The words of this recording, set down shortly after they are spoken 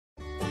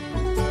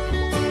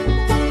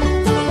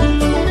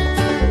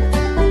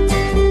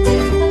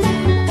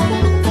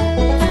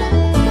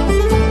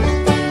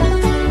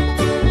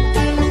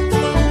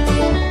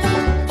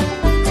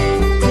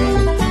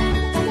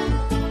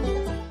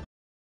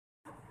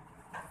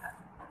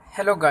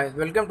Hello guys,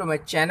 welcome to my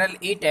channel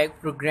ATech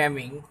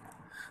Programming.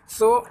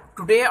 So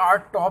today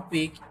our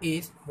topic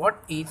is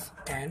what is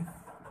an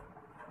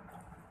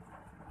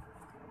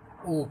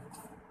OOP.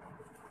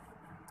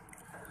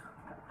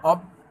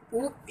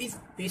 OOP is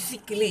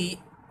basically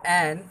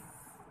an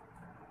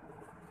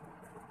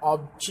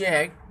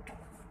object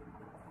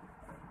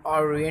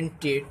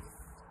oriented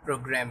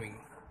programming.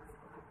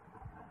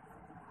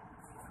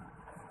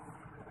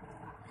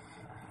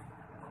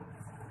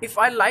 If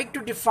I like to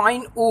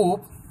define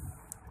OOP,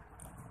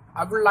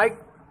 I would like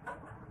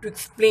to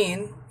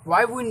explain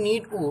why we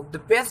need OOP. The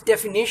best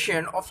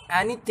definition of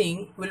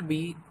anything will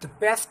be the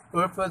best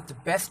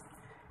purpose,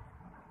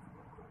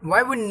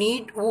 why we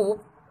need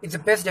OOP is the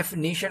best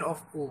definition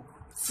of OOP.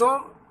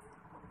 So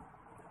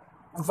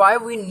why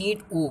we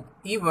need OOP?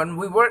 Even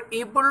we were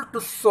able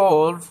to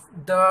solve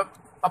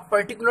a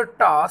particular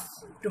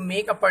task, to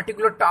make a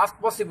particular task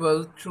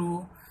possible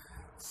through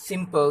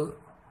simple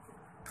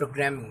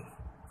programming.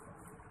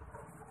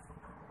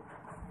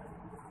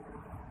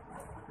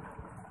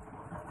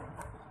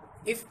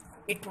 If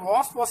it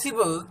was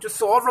possible to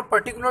solve a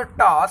particular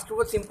task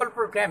through a simple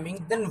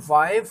programming, then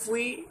why have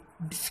we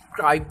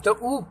described the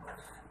OOP?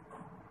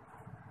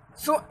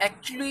 So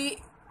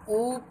actually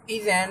OOP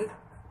is an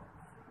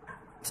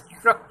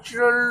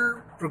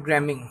structural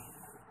programming.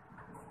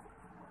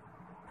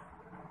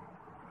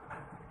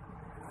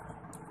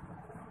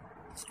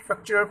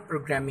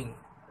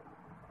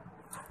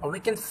 Or we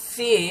can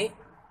say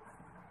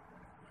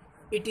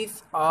it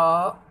is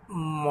a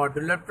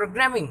modular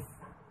programming.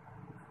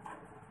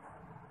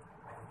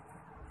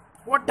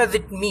 What does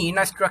it mean,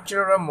 a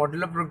structural or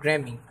modular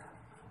programming?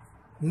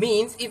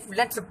 Means, if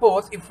let's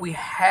suppose if we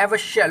have a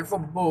shelf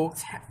of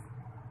books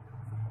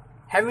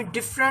having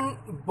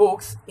different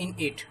books in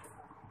it,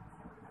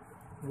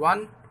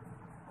 1,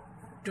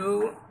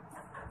 2,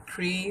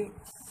 3,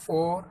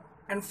 4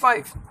 and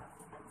 5.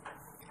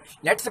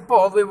 Let's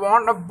suppose we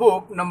want a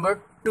book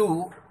number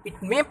 2. It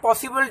may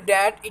possible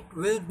that it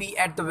will be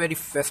at the very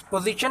first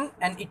position,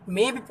 and it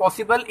may be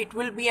possible it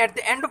will be at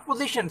the end of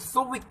position.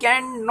 So we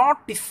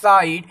cannot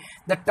decide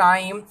the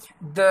time,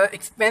 the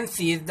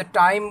expenses, the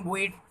time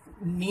we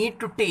need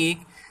to take,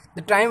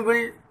 the time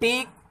will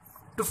take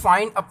to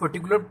find a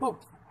particular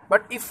book.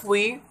 But if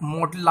we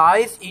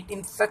modelize it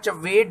in such a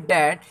way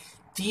that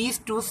these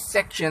two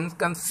sections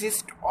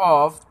consist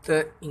of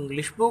the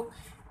English book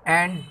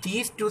and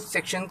these two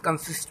sections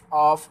consist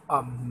of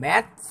a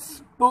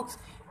maths books,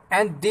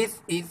 and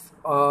this is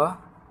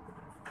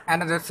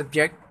another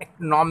subject,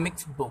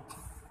 economics book.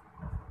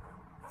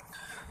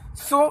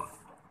 So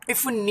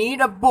if we need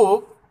a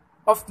book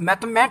of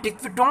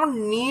mathematics, we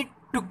don't need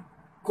to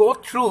go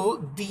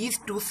through these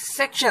two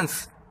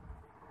sections.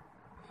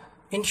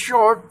 In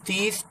short,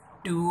 these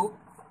two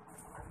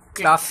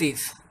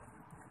classes,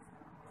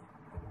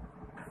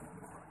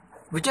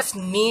 we just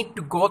need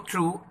to go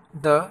through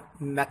the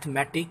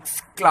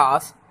mathematics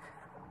class.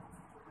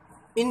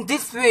 In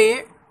this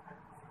way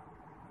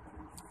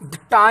the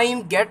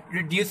time get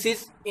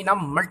reduces in a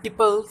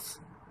multiples.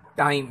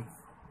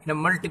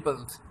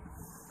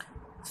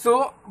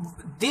 So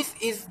this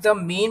is the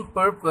main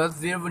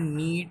purpose where we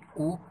need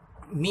OOP,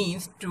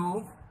 means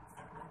to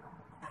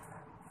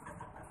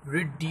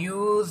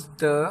reduce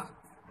the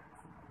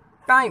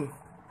time.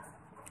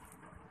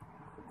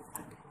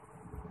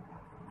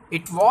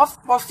 It was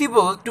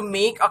possible to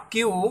make a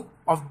queue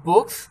of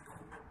books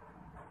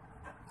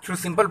through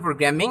simple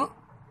programming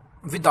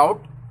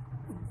without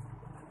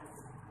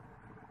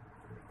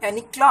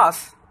any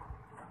class.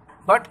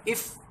 But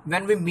if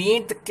when we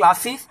made the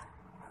classes,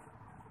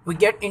 we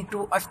get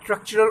into a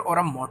structural or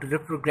a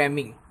modular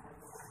programming,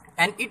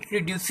 and it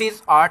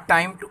reduces our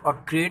time to a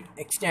great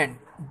extent.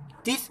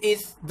 This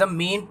is the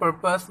main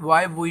purpose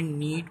why we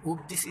need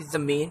OOP. This is the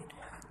main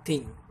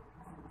thing.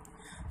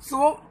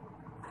 So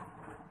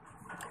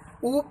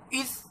OOP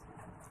is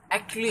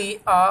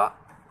actually a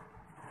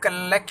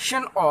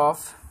collection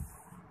of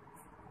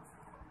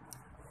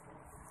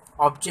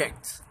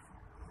objects.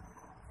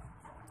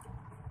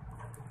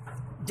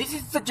 This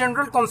is the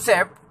general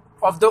concept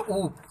of the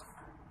OOP,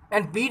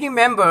 and be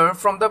remember,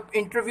 from the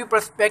interview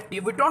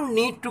perspective, we don't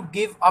need to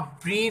give a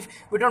brief,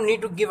 we don't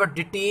need to give a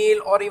detail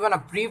or even a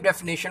brief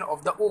definition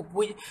of the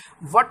OOP.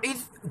 What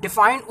is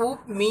defined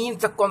OOP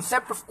means the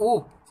concept of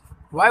OOP.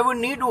 Why we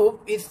need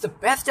OOP is the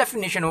best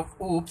definition of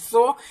OOP.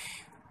 So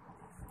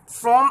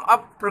from a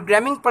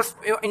programming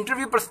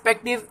interview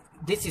perspective,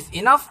 this is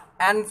enough.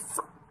 And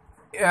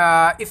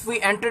if we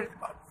enter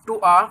to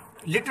a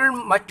little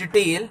much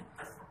detail,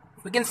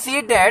 we can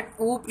say that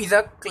OOP is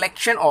a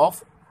collection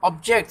of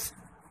objects.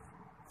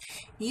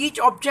 Each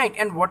object,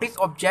 and what is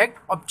object?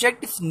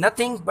 Object is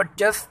nothing but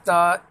just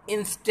the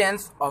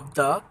instance of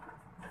the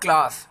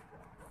class.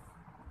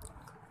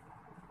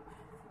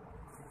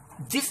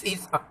 This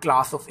is a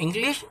class of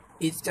English,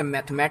 it's a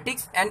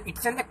mathematics, and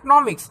it's an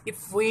economics.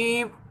 If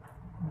we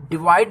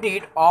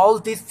divided all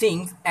these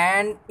things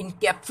and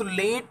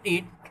encapsulate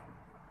it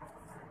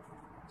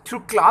through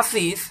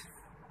classes,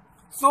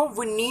 so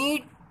we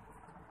need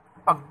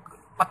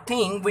a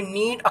thing, we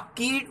need a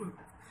key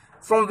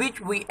from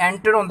which we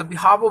enter, on the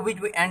behalf of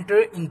which we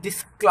enter in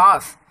this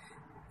class.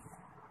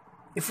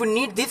 If we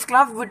need this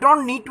class, we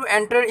don't need to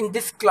enter in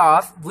this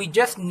class, we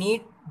just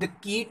need the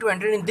key to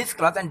enter in this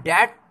class, and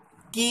that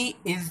key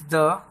is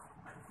the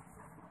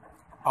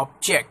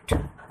object.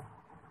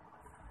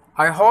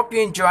 I hope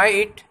you enjoy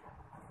it.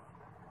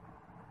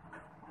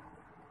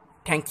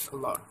 Thanks a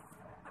lot.